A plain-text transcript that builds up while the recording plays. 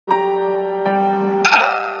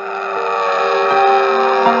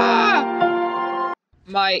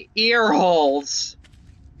my ear holes.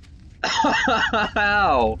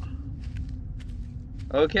 Ow.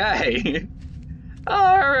 Okay.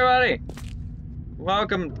 Hello, everybody.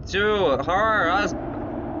 Welcome to Horror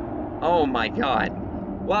Hospital. Oh my god.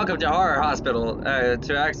 Welcome to Horror Hospital.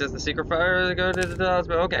 To access the secret fire, go to the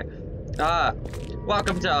hospital. Okay.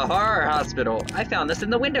 Welcome to Horror Hospital. I found this in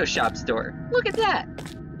the window shop store. Look at that.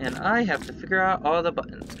 And I have to figure out all the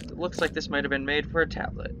buttons. It looks like this might have been made for a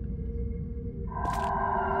tablet.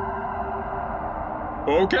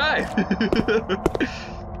 Okay.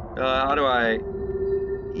 How do I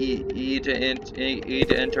E to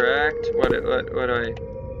interact? What do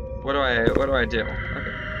I do?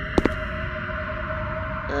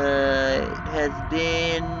 Okay. Has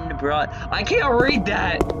been brought. I can't read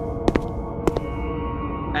that.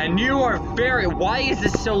 And you are very. Why is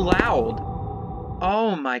this so loud?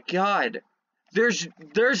 Oh my god. There's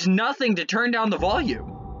nothing to turn down the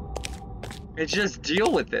volume. It's just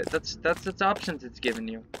deal with it. That's its options it's giving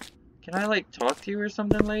you. Can I like talk to you or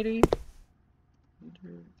something, lady?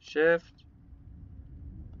 Shift.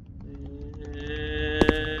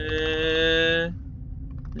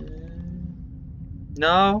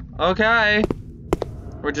 No? Okay.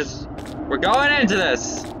 We're going into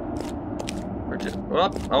this. We're just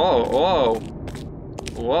whoa.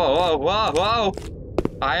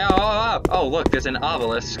 Oh, look, there's an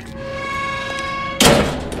obelisk.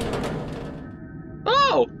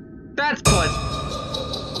 Oh, that's pleasant.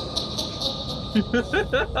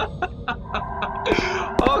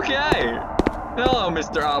 Okay. Hello,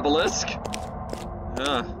 Mr. Obelisk.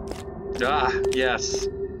 Yes.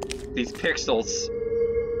 These pixels.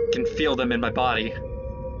 I can feel them in my body.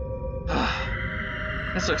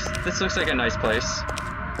 This looks like a nice place.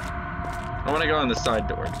 I want to go in the side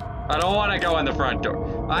door. I don't want to go in the front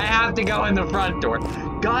door. I have to go in the front door.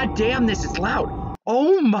 God damn, this is loud.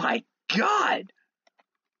 Oh my god.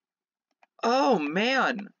 Oh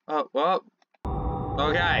man. Oh, well.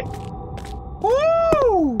 Okay.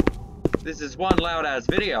 Woo! This is one loud ass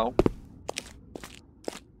video.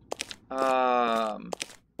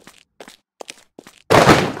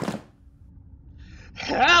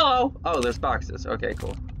 Hello! Oh, there's boxes. Okay,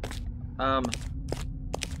 cool. I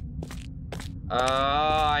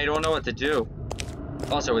don't know what to do.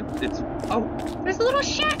 Also, it's oh, there's a little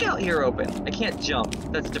shack out here open. I can't jump.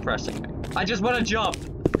 That's depressing me. I just want to jump.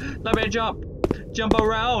 Let me jump. Jump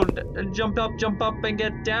around and jump up and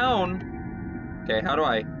get down. Okay, how do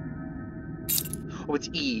I? Oh, it's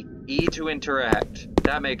E. E to interact.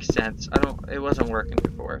 That makes sense. It wasn't working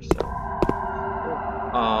before, so.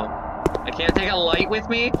 I can't take a light with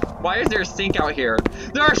me? Why is there a sink out here?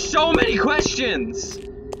 There are so many questions!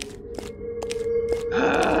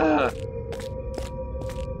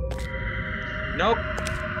 Nope.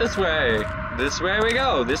 This way. This way we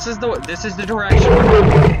go. This is the direction.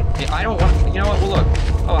 I don't want. You know what? Well, look.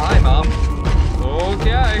 Oh, hi, Mom.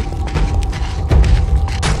 Okay.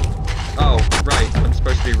 Oh, right. I'm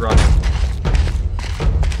supposed to be running.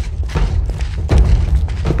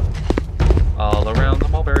 All around the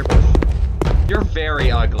mulberry bush. You're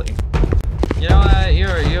very ugly. You know what?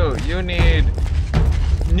 You need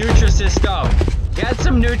Nutrisystem. Get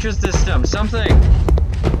some Nutrisystem. Something.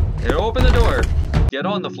 Open the door. Get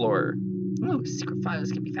on the floor. Ooh, secret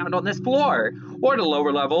files can be found on this floor or the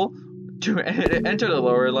lower level. To enter the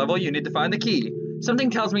lower level, you need to find the key. Something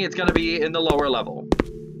tells me it's gonna be in the lower level.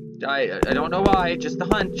 I don't know why, just a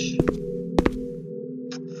hunch.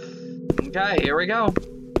 Okay, here we go.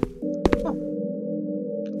 Oh.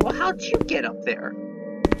 Well, how'd you get up there?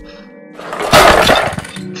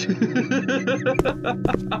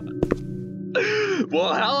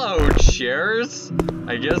 Well, hello, chairs.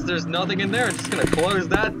 I guess there's nothing in there. I'm just gonna close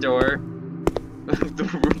that door.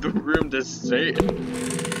 the room to Satan.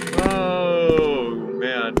 Oh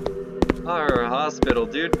man. Our hospital,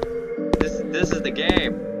 dude. This is the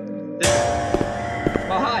game.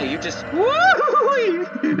 Oh hi, you just woo!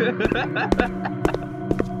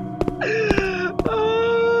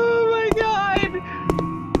 Oh my god!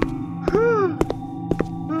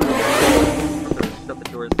 Shut the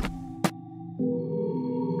doors.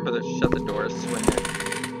 Remember to shut the doors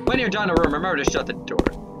when you're done a room. Remember to shut the door.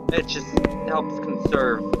 It just helps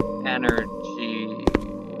conserve energy.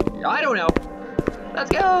 I don't know.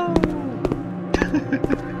 Let's go.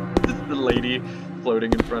 This is the lady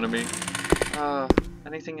floating in front of me.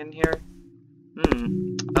 Anything in here?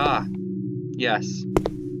 Yes.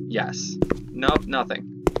 Yes. Nope, nothing.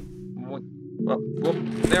 Whoop.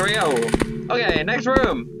 There we go. Okay, next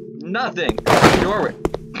room. Nothing. Doorway.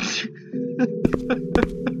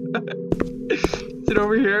 Is it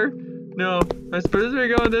over here? No. Am I supposed to be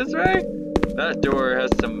going this way? That door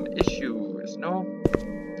has some issues. No?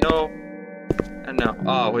 No. And no.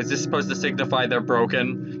 Oh, is this supposed to signify they're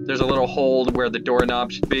broken? There's a little hole where the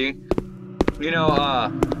doorknob should be. You know,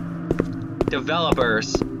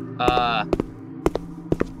 developers,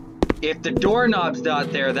 if the doorknob's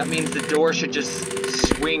not there, that means the door should just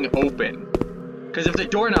swing open. Because if the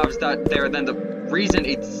doorknob's not there, then the reason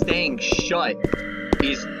it's staying shut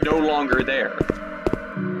is no longer there.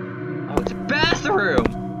 Oh, it's a bathroom!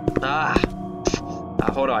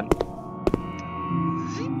 Hold on.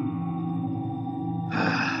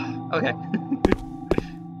 Okay.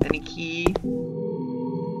 Any key?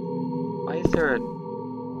 Why is there a...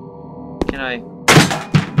 Can I...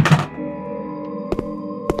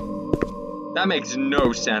 That makes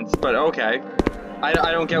no sense, but okay. I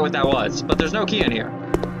don't get what that was, but there's no key in here.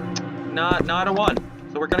 Not a one.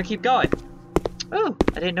 So we're gonna keep going. Oh,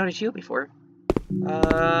 I didn't notice you before.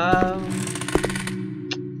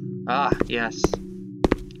 Yes.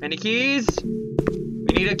 Any keys?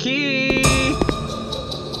 We need a key!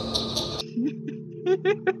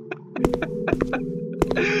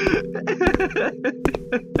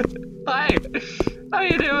 Hi! How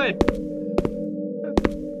you doing?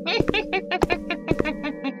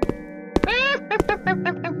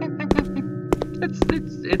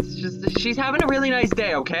 It's just, she's having a really nice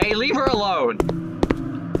day, okay? Leave her alone!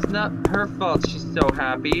 It's not her fault she's so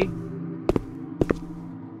happy.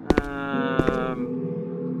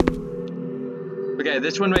 Okay,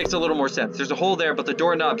 this one makes a little more sense. There's a hole there, but the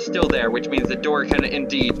doorknob's still there, which means the door can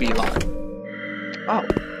indeed be locked. Oh.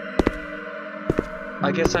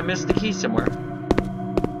 I guess I missed the key somewhere.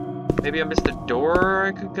 Maybe I missed a door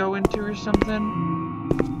I could go into or something?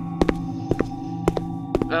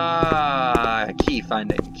 Key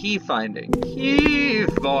finding. Key finding. Key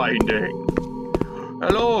finding.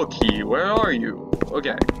 Hello, key. Where are you?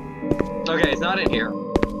 Okay. Okay, it's not in here.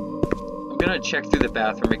 I'm gonna check through the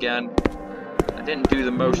bathroom again. I didn't do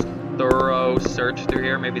the most thorough search through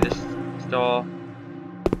here. Maybe this stall.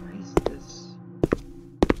 What is this?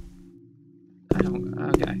 I don't...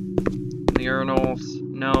 Okay. The urinals.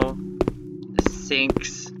 No. The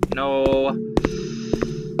sinks. No.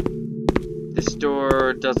 This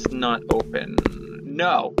door does not open.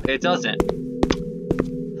 No, it doesn't.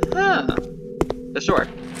 Huh. The door.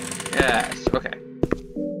 Yes, okay.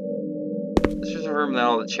 This was a room that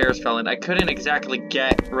all the chairs fell in. I couldn't exactly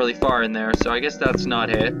get really far in there, so I guess that's not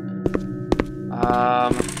it.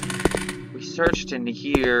 We searched in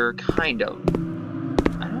here, kind of.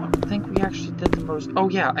 I don't think we actually did the most... Oh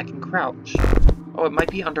yeah, I can crouch. Oh, it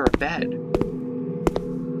might be under a bed.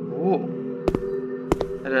 Ooh.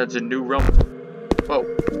 That adds a new realm. Whoa.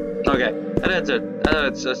 Okay. That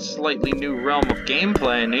adds a slightly new realm of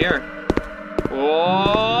gameplay in here.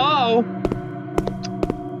 Whoa!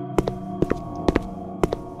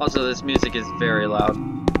 Also, this music is very loud.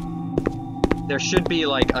 There should be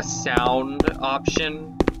like a sound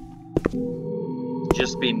option.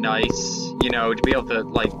 Just be nice, you know, to be able to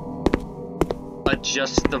like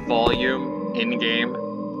adjust the volume in game.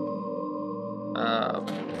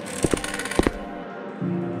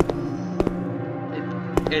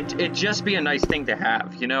 It'd just be a nice thing to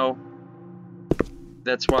have, you know?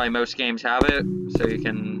 That's why most games have it, so you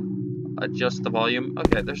can adjust the volume.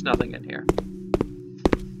 Okay, there's nothing in here.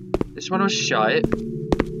 This one was shut.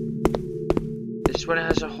 This one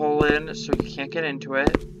has a hole in, so you can't get into it.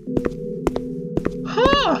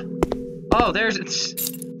 Huh! Oh, there it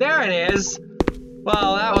is!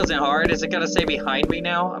 Well, that wasn't hard. Is it gonna say behind me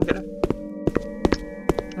now?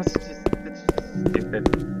 It's just stupid.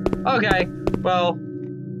 Okay, well...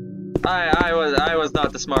 I was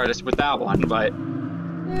not the smartest with that one, but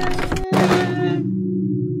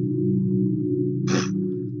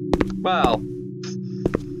well,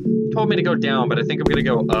 told me to go down, but I think I'm gonna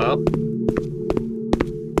go up.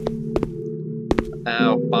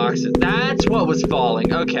 Oh, boxes. That's what was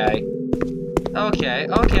falling. Okay. Okay.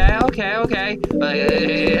 What?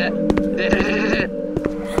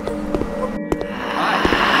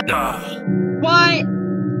 No.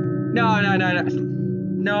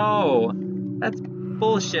 No, that's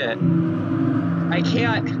bullshit. I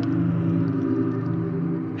can't.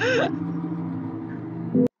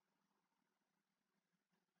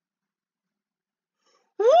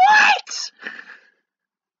 What?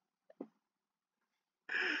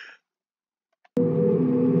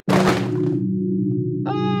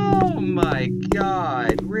 Oh my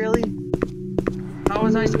god, really? How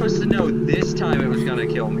was I supposed to know this time it was gonna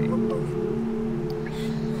kill me?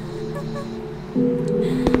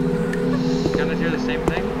 Gonna do the same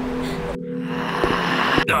thing?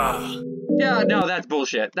 Yeah, no, that's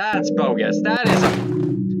bullshit. That's bogus. That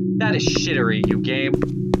is shittery, you game.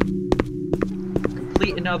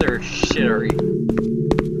 Complete another shittery.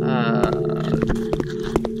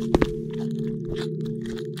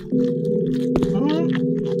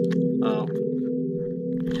 Oh.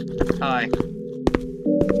 Hi.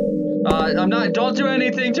 I'm not. Don't do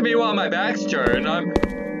anything to me while my back's turned. I'm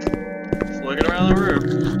just looking around the room.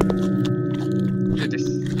 You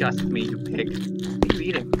disgust me, you pig. What are you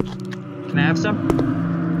eating? Can I have some?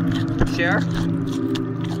 Share?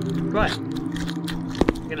 Go ahead.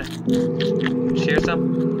 You gonna share some?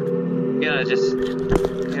 You gonna just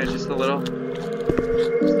a little?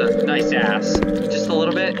 Just a nice ass. Just a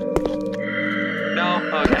little bit? No?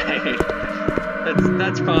 Okay.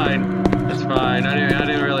 That's fine. That's fine. I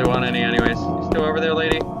didn't really want any anyways. You still over there,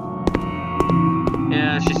 lady?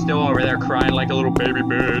 Yeah, she's still over there crying like a little baby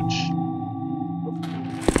bitch.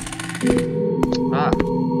 Ah.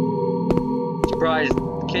 Surprised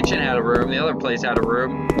the kitchen had a room, the other place had a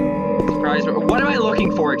room. Surprised. What am I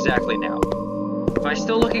looking for exactly now? Am I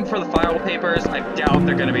still looking for the file papers? I doubt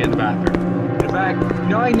they're gonna be in the bathroom. In fact,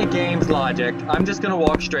 knowing the game's logic, I'm just gonna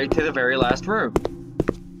walk straight to the very last room.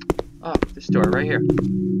 Oh, this door right here.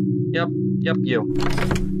 Yep, you.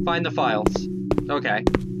 Find the files. Okay.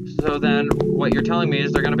 So then, what you're telling me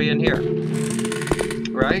is they're gonna be in here.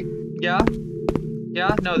 Right? Yeah?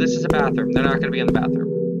 Yeah? No, this is a bathroom. They're not gonna be in the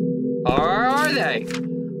bathroom. Or are they?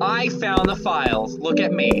 I found the files. Look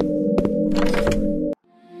at me.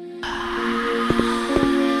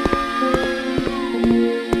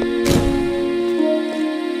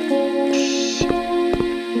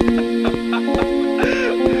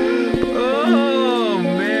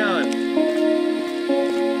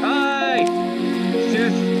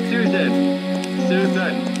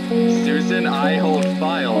 Susan, I hold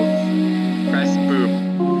files. Press boop.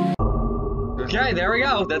 Okay, there we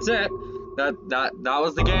go. That's it. That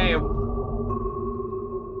was the game.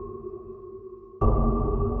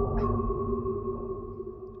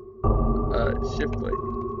 Shift click.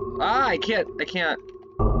 Ah, I can't.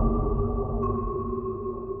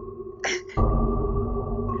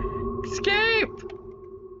 Escape!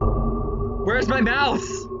 Where's my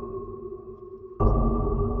mouse?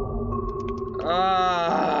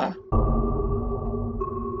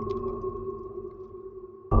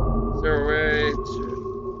 Is there a way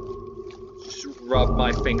to just rub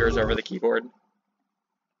my fingers over the keyboard?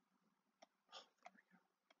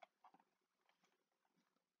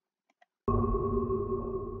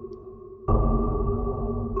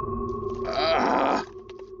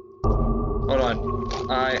 Hold on.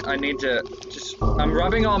 I need to just... I'm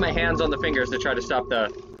rubbing all my hands on the fingers to try to stop the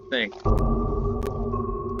thing.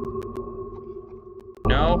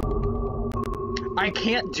 No? I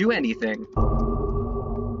can't do anything.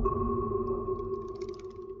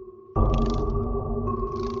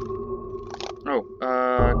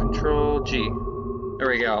 Oh, Control G. There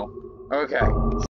we go. Okay.